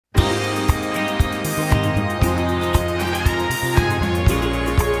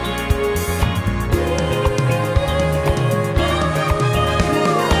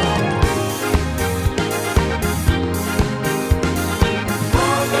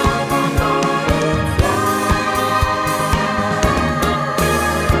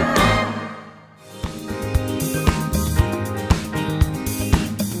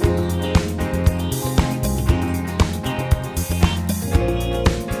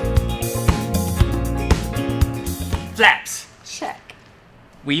Flaps. Check.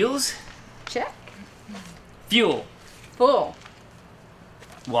 Wheels. Check. Fuel. Full.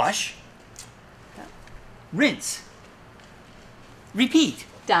 Wash. Rinse. Repeat.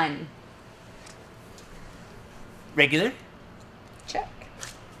 Done. Regular. Check.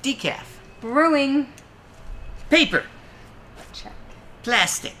 Decaf. Brewing. Paper. Check.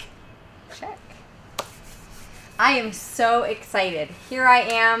 Plastic. Check. I am so excited. Here I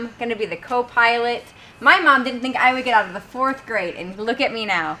am, gonna be the co-pilot. My mom didn't think I would get out of the 4th grade, and look at me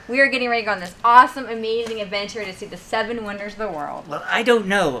now. We are getting ready to go on this awesome, amazing adventure to see the 7 wonders of the world. Well, I don't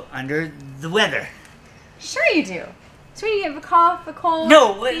know, under the weather. Sure you do. Sweetie, you have a cough, a cold?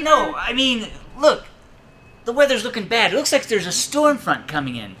 No, fever? no, I mean, look. The weather's looking bad. It looks like there's a storm front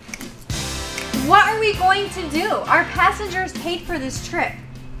coming in. What are we going to do? Our passengers paid for this trip.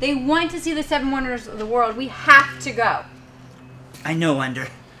 They want to see the 7 wonders of the world. We have to go. I know, Under.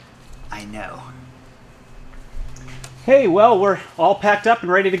 I know. Hey, well, we're all packed up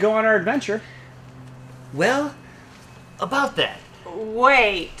and ready to go on our adventure. Well, about that.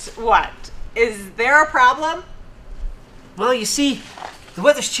 Wait, what? Is there a problem? Well, you see, the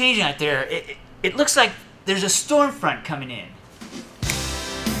weather's changing out there. It looks like there's a storm front coming in.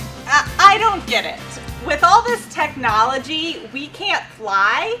 I don't get it. With all this technology, we can't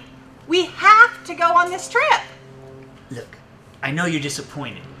fly. We have to go on this trip. Look, I know you're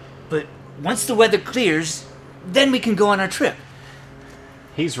disappointed, but once the weather clears, then we can go on our trip.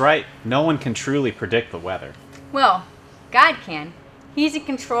 He's right. No one can truly predict the weather. Well, God can. He's in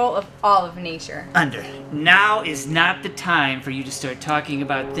control of all of nature. Under, now is not the time for you to start talking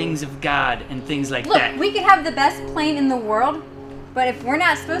about things of God and things like Look, that. we could have the best plane in the world, but if we're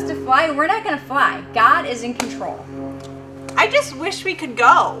not supposed to fly, we're not going to fly. God is in control. I just wish we could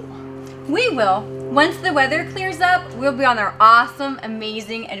go. We will. Once the weather clears up, we'll be on our awesome,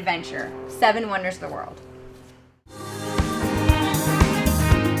 amazing adventure. 7 wonders of the world.